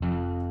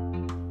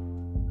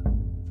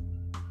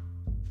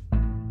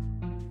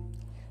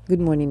Good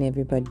morning,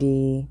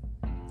 everybody.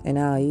 And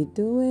how are you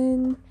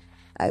doing?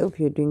 I hope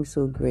you're doing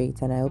so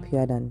great, and I hope you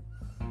had an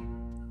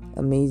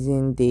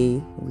amazing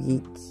day,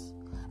 week.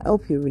 I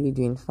hope you're really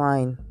doing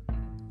fine.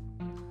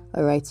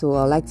 All right, so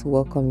I'd like to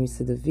welcome you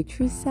to the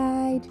Victory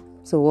Side.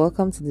 So,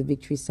 welcome to the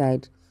Victory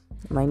Side.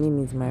 My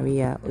name is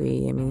Maria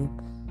Oyemi.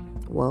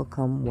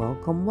 Welcome.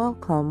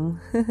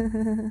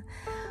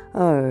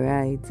 All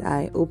right,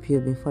 I hope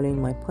you've been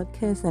following my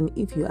podcast, and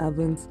if you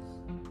haven't,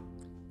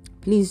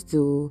 please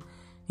do.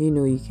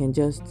 You can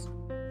just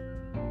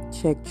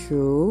check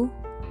through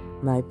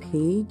my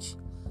page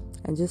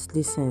and just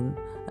listen.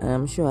 And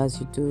I'm sure as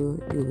you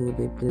do, you will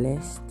be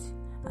blessed.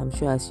 I'm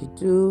sure as you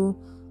do,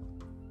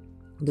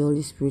 the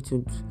Holy Spirit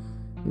would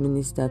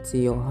minister to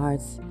your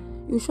heart.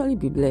 You'll surely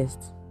be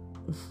blessed.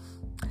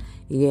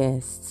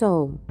 Yes.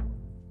 So,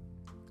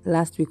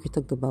 last week we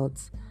talked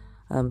about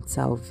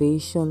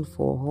salvation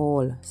for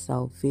all.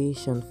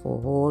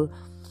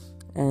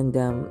 And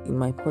in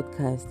my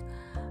podcast,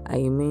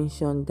 I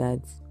mentioned that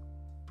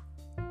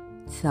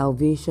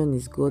salvation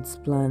is God's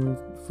plan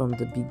from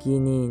the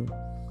beginning.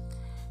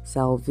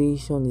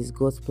 Salvation is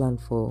God's plan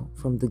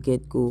from the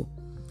get-go.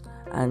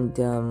 And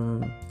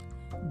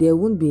there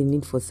won't be a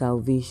need for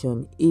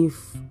salvation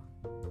if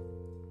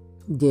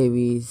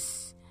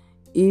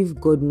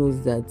God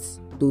knows that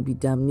there will be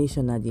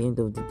damnation at the end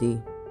of the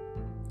day.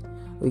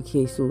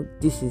 Okay, so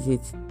this is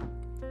it.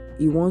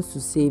 He wants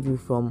to save you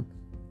from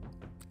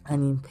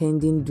an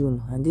impending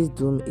doom, and this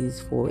doom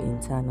is for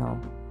eternal.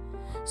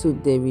 So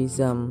there is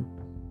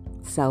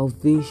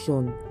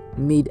salvation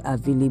made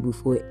available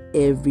for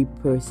every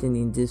person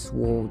in this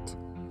world.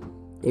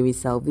 There is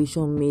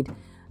salvation made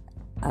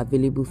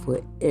available for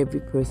every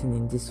person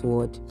in this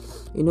world.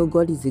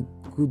 God is a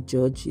good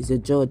judge. He's a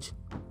judge,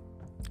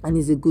 and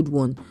he's a good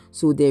one.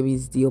 So there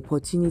is the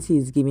opportunity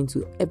is given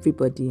to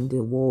everybody in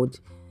the world,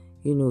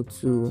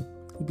 to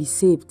be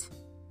saved.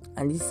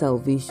 And this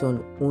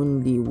salvation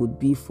only would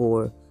be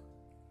for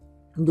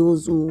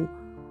those who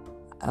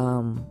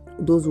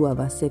have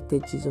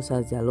accepted Jesus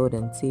as their Lord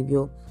and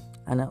Savior,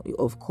 and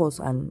of course,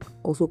 and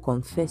also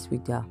confess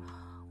with their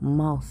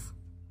mouth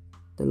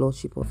the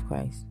Lordship of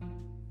Christ.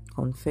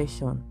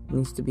 Confession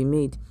needs to be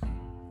made,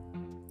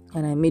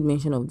 and I made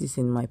mention of this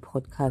in my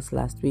podcast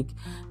last week.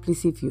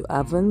 Please, if you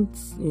haven't,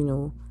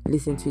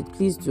 listened to it,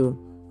 please do.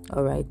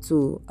 All right.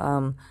 So,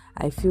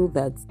 I feel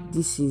that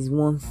this is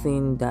one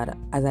thing that,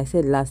 as I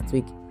said last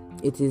week,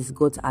 it is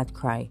God's heart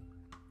cry.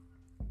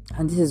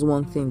 And this is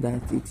one thing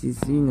that it is,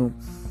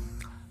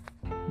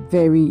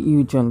 very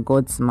huge on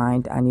God's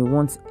mind, and He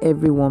wants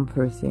every one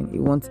person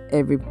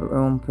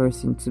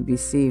to be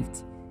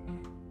saved.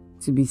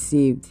 To be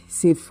saved.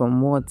 Saved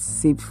from what?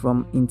 Saved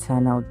from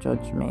eternal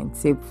judgment.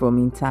 Saved from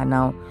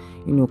eternal,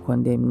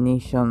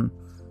 condemnation.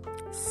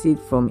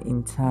 Saved from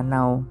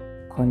eternal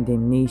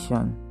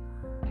condemnation.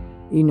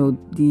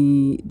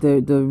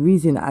 The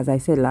reason, as I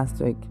said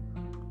last week,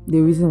 the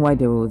reason why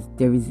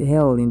there is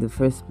hell in the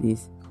first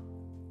place,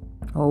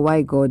 or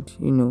why God,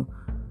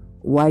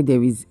 why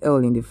there is hell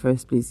in the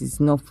first place, is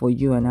not for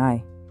you and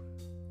I.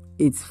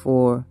 It's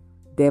for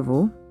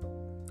devil.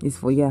 It's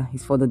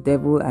for the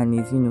devil and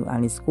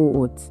his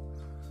cohorts,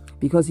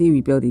 because he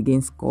rebelled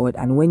against God,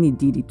 and when he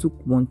did, he took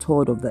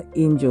 1/3 of the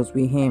angels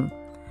with him.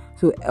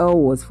 So hell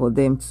was for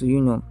them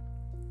to,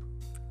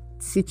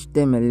 teach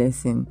them a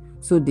lesson,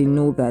 so they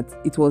know that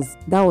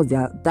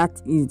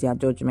that is their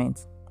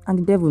judgment. And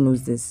the devil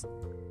knows this.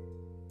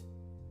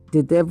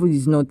 The devil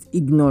is not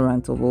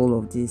ignorant of all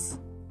of this.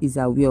 He's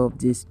aware of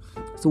this.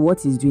 So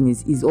what he's doing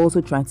is he's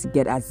also trying to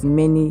get as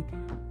many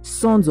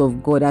sons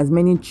of God, as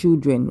many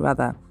children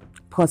rather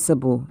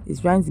possible.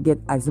 He's trying to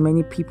get as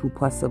many people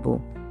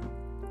possible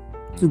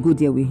to go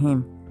there with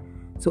him.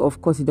 So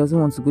of course he doesn't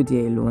want to go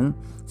there alone.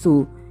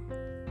 So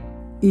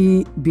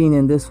he, being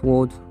in this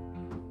world,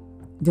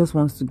 just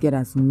wants to get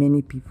as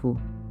many people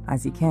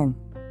as he can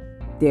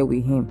there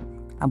with him.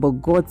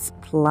 But God's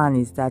plan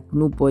is that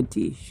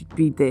nobody should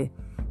be there.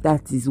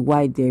 That is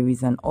why there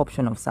is an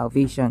option of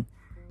salvation.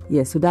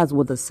 So that's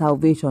what the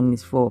salvation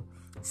is for.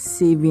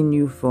 Saving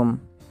you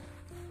from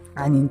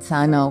an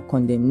internal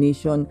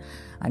condemnation,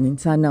 an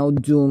internal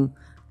doom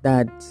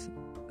that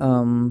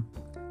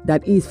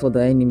is for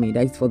the enemy,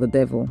 that is for the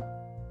devil.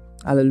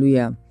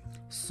 Hallelujah.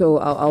 So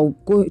I'll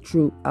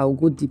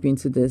go deep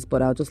into this,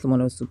 but I just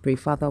want us to pray.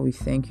 Father, we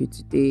thank you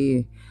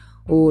today.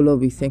 Oh Lord,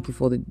 we thank you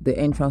for the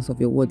entrance of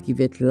your word. Give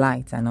it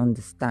light and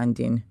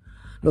understanding.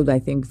 Lord, I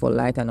thank you for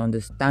light and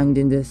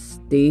understanding this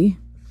day.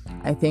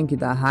 I thank you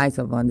that height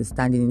of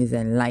understanding is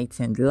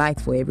enlightened.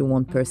 Light for every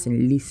one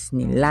person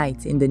listening.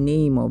 Light in the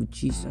name of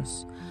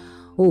Jesus.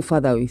 Oh,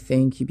 Father, we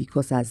thank you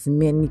because as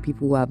many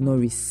people who have not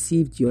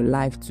received your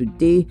life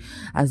today,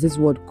 as this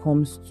word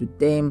comes to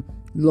them,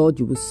 Lord,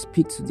 you will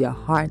speak to their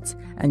hearts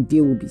and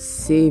they will be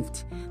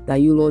saved.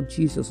 That you, Lord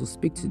Jesus, will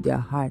speak to their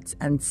hearts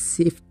and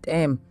save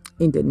them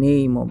in the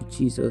name of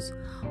Jesus.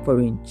 For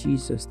in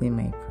Jesus' name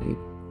I pray.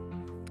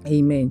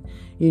 Amen.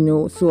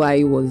 So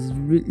I was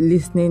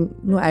listening.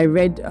 I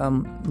read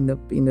in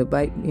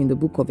the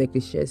book of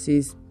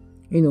Ecclesiastes,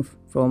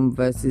 from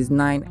verses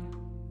 9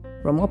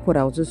 from upward,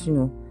 I was just,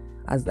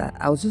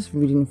 I was just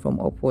reading from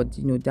upward,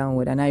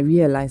 downward, and I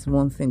realized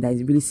one thing that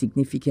is really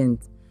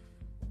significant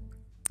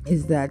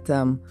is that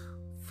so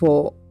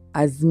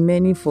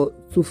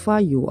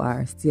far you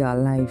are still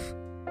alive,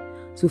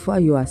 so far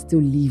you are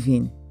still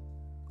living,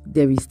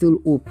 there is still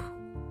hope,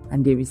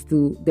 and there is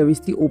still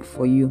hope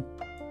for you.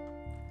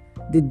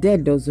 The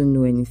dead doesn't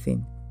know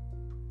anything.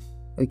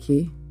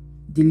 Okay,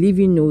 the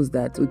living knows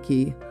that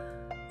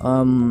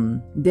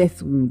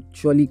death will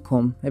surely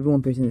come. Every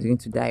one person is going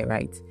to die,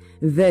 right?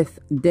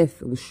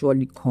 Death will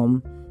surely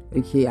come.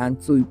 Okay,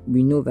 and so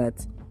we know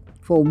that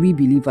for we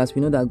believers,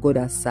 we know that God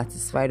has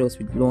satisfied us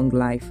with long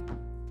life,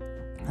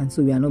 and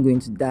so we are not going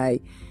to die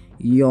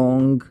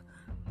young,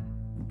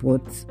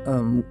 but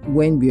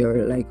when we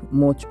are like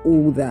much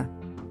older,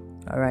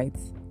 all right,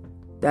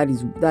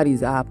 that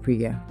is our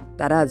prayer.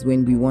 That's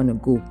when we want to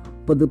go.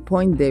 But the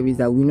point there is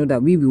that we know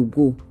that we will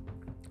go,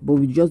 but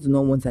we just do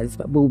not want to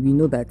satisfy. But we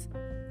know that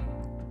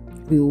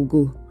we will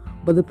go.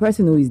 But the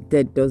person who is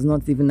dead does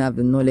not even have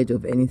the knowledge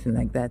of anything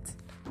like that.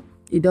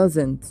 It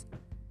doesn't.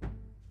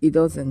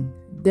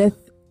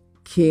 Death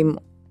came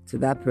to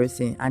that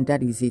person, and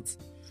that is it.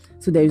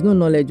 So there is no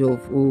knowledge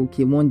of,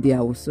 one day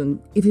I will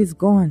soon. It is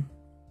gone.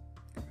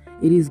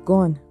 It is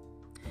gone.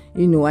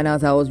 And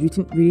as I was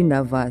reading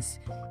that verse,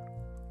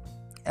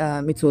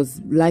 it was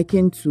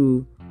likened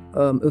to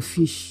a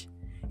fish.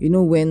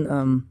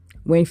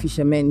 When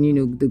fishermen,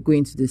 they go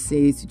into the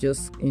sea to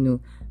just, to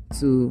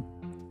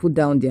put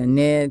down their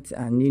net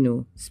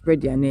and, spread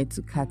their net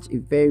to catch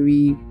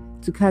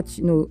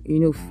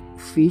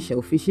fish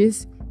or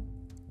fishes.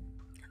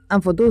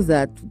 And for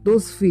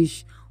those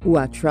fish who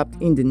are trapped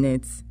in the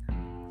nets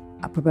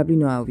are probably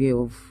not aware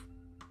of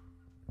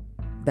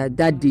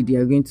that day they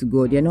are going to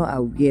go. They're not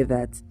aware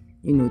that,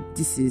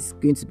 this is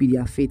going to be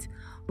their fate.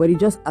 But it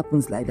just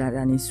happens like that,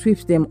 and it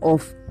sweeps them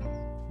off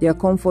their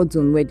comfort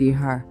zone where they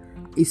are.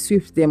 It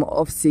sweeps them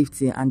off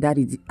safety, and that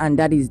is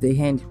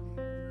the end.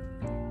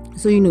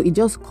 So it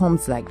just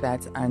comes like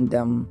that, and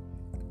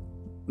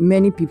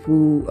many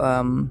people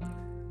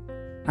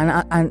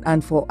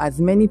and for as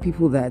many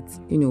people that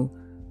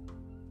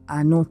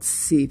are not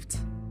saved,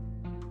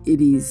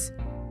 it is,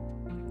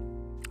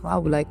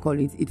 how would I call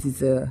it?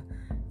 It's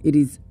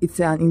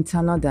an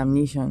internal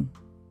damnation.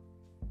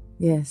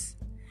 Yes,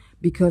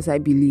 because I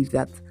believe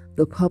that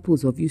the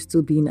purpose of you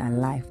still being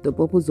alive, the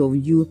purpose of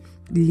you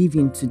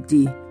living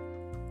today,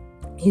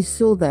 is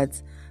so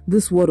that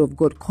this word of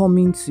God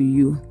coming to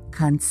you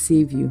can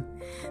save you.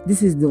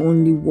 This is the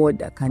only word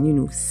that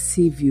can,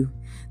 save you,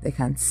 that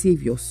can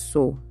save your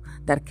soul,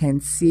 that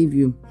can save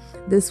you.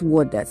 This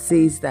word that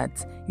says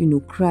that,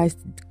 Christ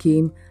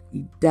came,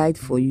 He died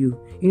for you.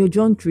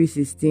 John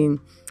 3:16,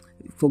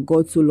 for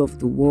God so loved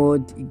the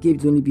world, He gave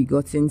His only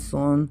begotten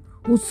Son.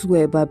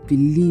 Whosoever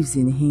believes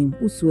in Him,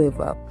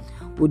 whosoever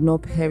would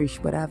not perish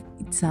but have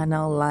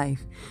eternal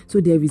life.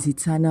 So there is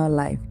eternal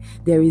life.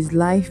 There is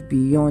life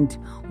beyond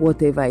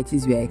whatever it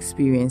is we are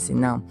experiencing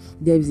now.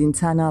 There is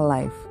eternal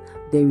life.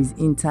 There is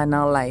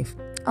internal life.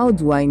 How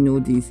do I know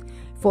this?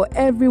 For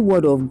every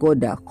word of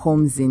God that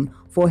comes in,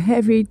 for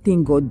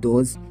everything God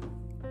does,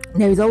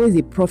 there is always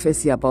a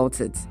prophecy about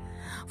it.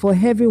 For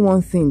every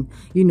one thing,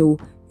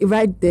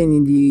 right then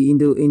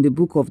in the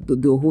book of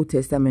the Old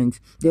Testament,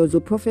 there was a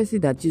prophecy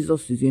that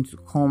Jesus is going to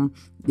come,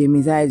 the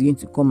Messiah is going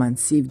to come and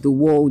save the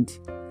world.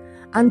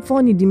 And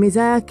funny, the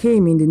Messiah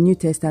came in the New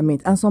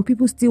Testament, and some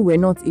people still were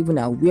not even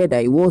aware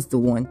that He was the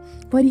one,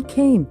 but He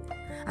came.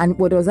 And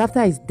what was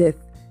after His death,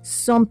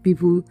 some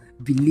people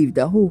believed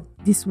that,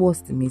 this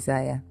was the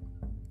Messiah.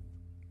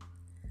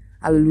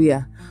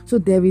 Hallelujah. So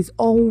there is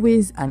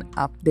always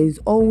there is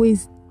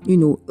always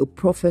a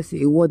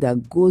prophecy, a word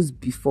that goes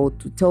before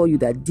to tell you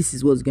that this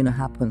is what's going to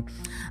happen.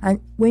 And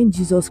when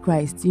Jesus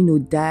Christ,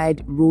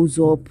 died, rose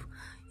up,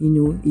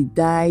 He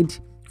died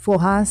for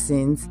our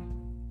sins,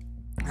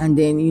 and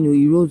then,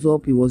 He rose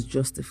up, He was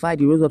justified,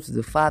 He rose up to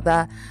the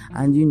Father,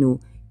 and,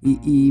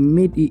 He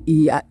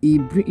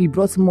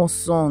brought more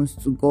sons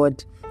to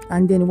God.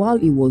 And then while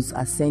He was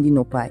ascending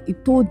up high, He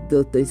told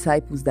the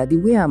disciples that the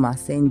way I'm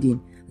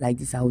ascending, like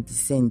this, I will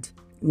descend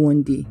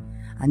one day.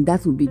 And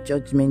that will be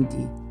judgment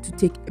day, to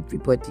take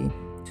everybody,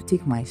 to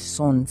take my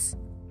sons.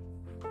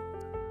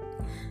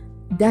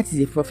 That is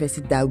a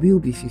prophecy that will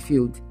be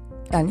fulfilled.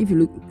 And if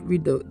you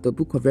read the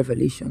book of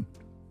Revelation,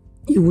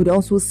 you would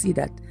also see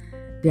that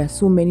there are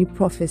so many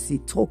prophecies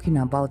talking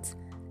about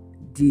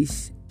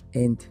this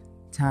end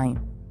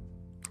time.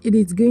 It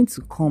is going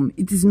to come.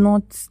 It was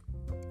not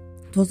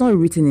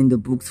written in the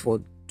books for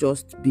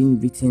just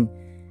being written.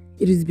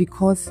 It is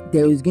because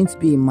there is going to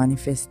be a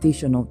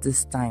manifestation of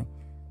this time.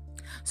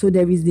 So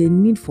there is a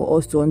need for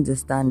us to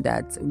understand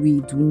that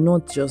we do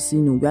not just,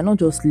 we are not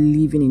just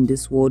living in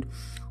this world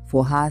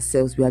for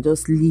ourselves. We are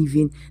just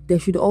living. There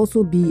should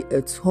also be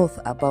a thought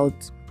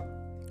about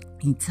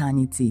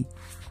eternity.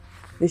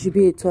 There should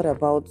be a thought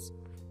about,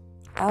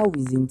 how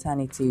is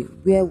eternity?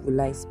 Where will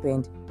I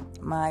spend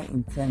my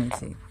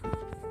eternity?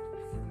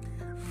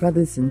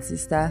 Brothers and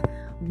sisters,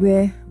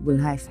 where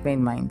will I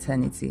spend my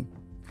eternity?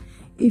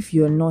 If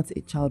you're not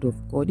a child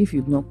of God, if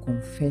you've not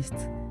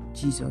confessed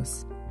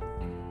Jesus.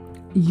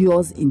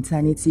 Your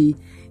eternity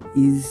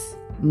is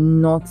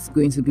not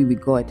going to be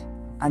with God.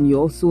 And you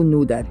also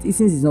know that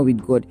since it's not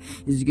with God,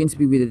 it's going to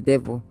be with the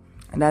devil.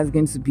 And that's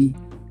going to be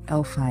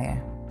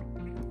hellfire.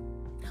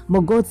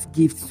 But God's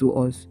gift to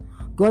us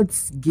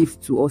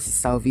is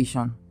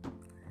salvation.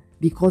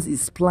 Because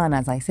His plan,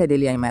 as I said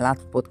earlier in my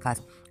last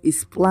podcast,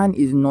 His plan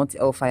is not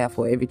hellfire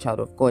for every child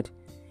of God.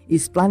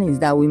 His plan is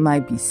that we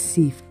might be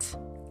saved.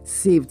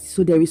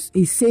 So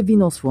He's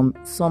saving us from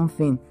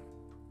something.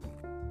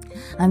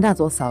 And that's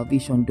what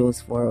salvation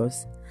does for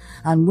us.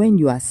 And when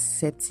you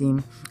accept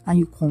Him and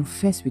you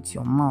confess with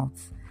your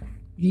mouth,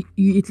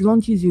 it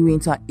launches you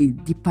into a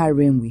deeper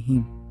realm with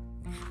Him,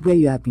 where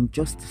you have been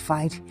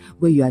justified,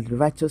 where you have the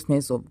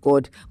righteousness of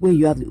God, where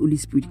you have the Holy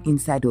Spirit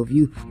inside of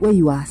you, where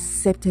you are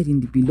accepted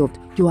in the beloved.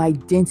 Your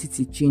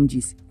identity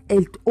changes.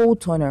 It all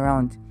turn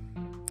around.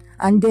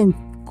 And then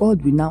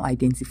God will now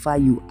identify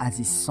you as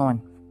His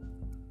son.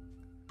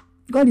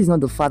 God is not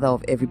the father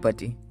of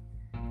everybody.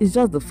 He's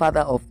just the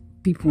father of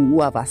people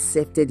who have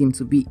accepted Him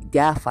to be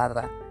their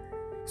father.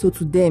 So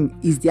to them,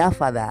 He's their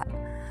father,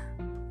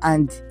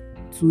 and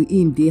to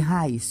Him, they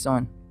are His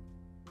son.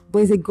 But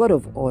He's a God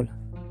of all.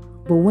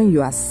 But when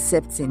you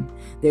accept Him,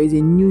 there is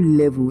a new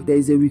level. There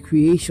is a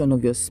recreation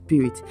of your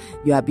spirit.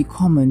 You have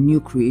become a new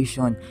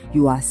creation.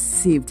 You are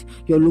saved.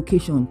 Your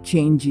location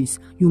changes.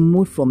 You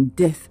move from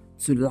death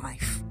to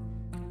life.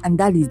 And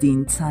that is the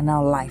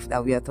eternal life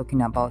that we are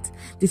talking about.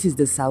 This is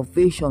the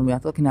salvation we are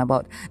talking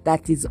about,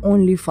 that is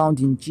only found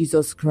in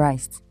Jesus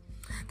Christ.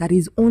 That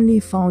is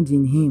only found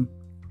in Him.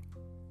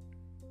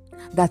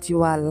 That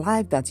you are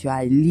alive, that you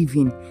are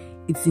living.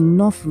 It's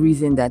enough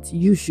reason that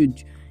you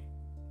should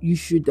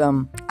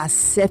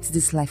accept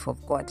this life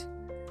of God.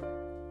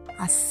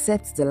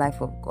 Accept the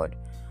life of God,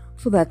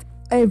 so that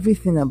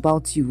everything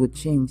about you will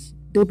change.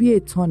 There'll be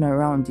a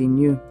turnaround in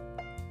you,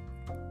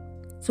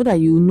 so that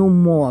you know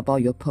more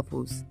about your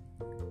purpose.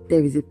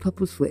 There is a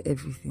purpose for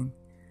everything,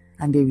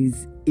 and there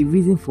is a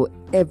reason for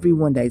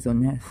everyone that is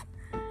on earth.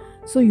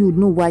 So you would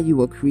know why you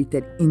were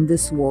created in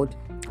this world,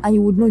 and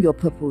you would know your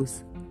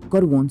purpose.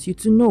 God wants you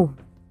to know.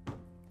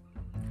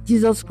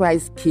 Jesus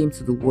Christ came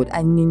to the world,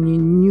 and He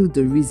knew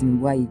the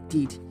reason why He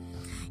did.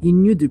 He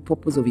knew the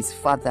purpose of His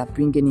Father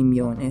bringing Him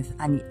here on earth,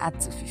 and He had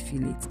to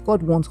fulfill it.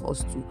 God wants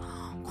us to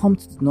come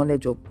to the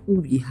knowledge of who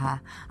we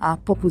are, our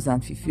purpose,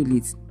 and fulfill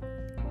it.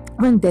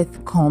 When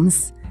death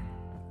comes,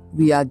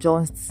 we are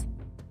just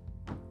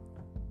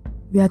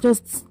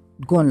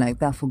gone like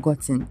that,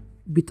 forgotten.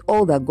 With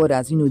all that God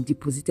has,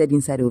 deposited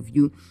inside of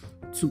you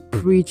to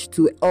preach,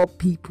 to help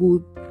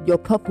people, your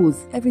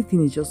purpose,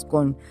 everything is just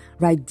gone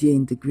right there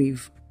in the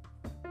grave.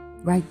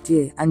 Right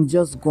there, and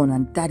just gone,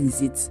 and that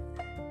is it.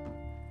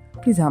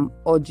 Please, I'm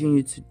urging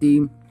you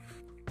today,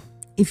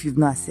 if you've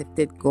not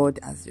accepted God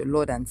as your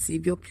Lord and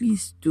Savior,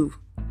 please do.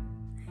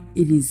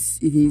 It is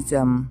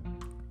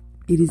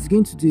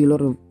going to do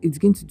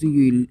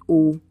you a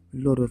whole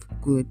lot of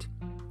good.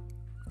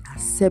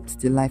 Accept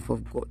the life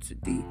of God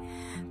today.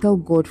 Tell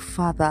God,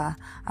 Father,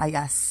 I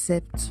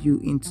accept you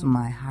into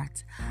my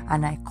heart,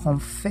 and I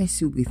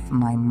confess you with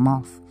my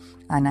mouth,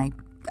 and I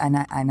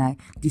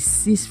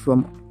desist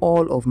from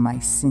all of my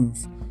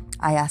sins.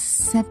 I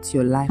accept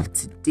your life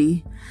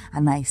today,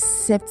 and I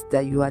accept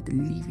that you are the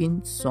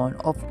living Son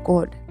of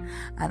God,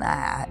 and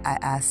I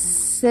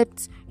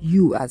accept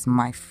you as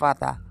my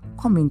Father.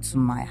 Come into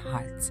my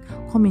heart.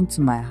 Come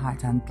into my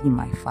heart and be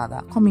my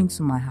Father. Come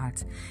into my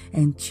heart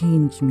and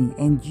change me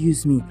and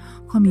use me.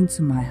 Come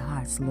into my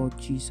heart, Lord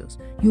Jesus.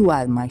 You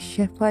are my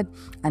shepherd,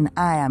 and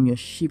I am your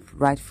sheep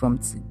right from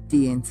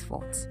today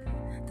henceforth.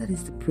 That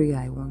is the prayer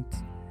I want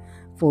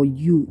for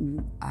you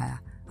who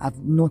have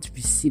not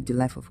received the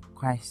life of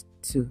Christ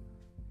to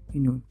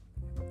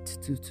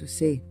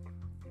say.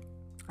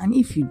 And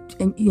if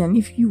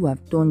you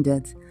have done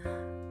that,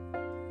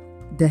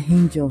 the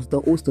angels, the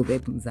host of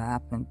heavens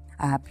are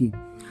happy.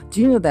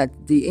 Do you know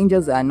that the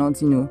angels are not,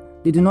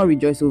 they do not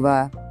rejoice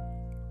over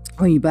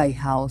when you buy a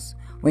house,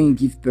 when you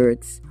give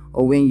birth,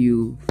 or when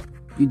you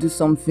do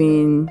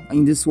something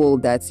in this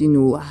world that,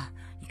 you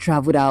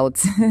traveled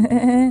out,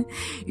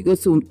 you go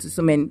to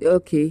so many,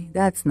 okay,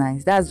 that's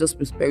nice. That's just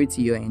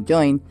prosperity you're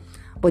enjoying.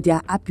 But they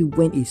are happy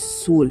when a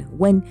soul,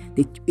 when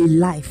a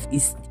life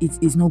is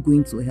not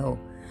going to hell.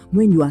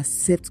 When you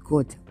accept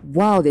God,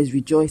 wow, there's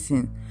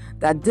rejoicing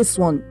that this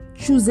one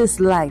chooses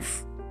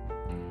life.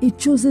 It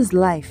chooses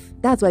life.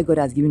 That's why God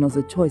has given us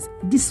a choice.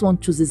 This one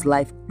chooses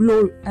life,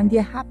 glory, and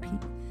they're happy.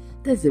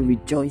 There's a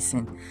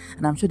rejoicing.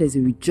 And I'm sure there's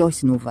a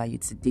rejoicing over you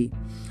today.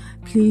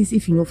 Please,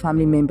 if you know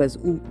family members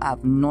who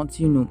have not,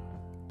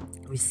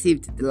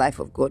 received the life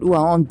of God, who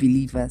are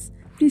unbelievers,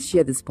 please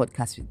share this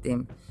podcast with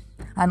them.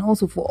 And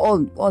also for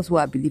all us who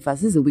are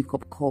believers, this is a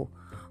wake-up call.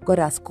 God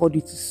has called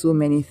you to so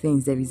many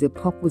things. There is a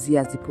purpose He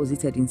has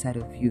deposited inside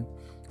of you.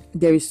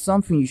 There is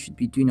something you should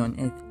be doing on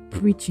earth.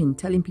 Preaching,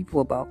 telling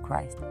people about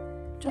Christ.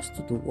 Just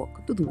do the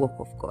work. Do the work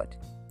of God.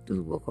 Do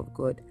the work of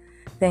God.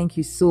 Thank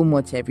you so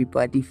much,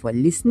 everybody, for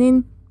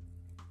listening.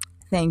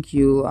 Thank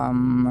you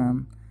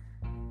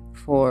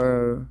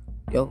for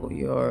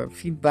your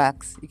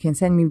feedbacks. You can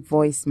send me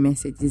voice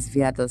messages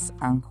via this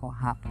Anchor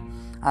app.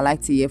 I'd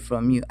like to hear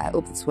from you. I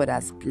hope this word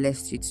has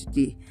blessed you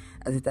today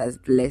as it has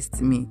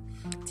blessed me.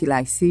 Till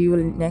I see you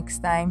next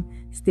time,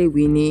 stay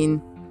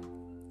winning,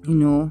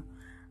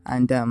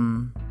 and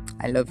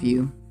I love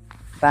you.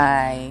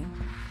 Bye.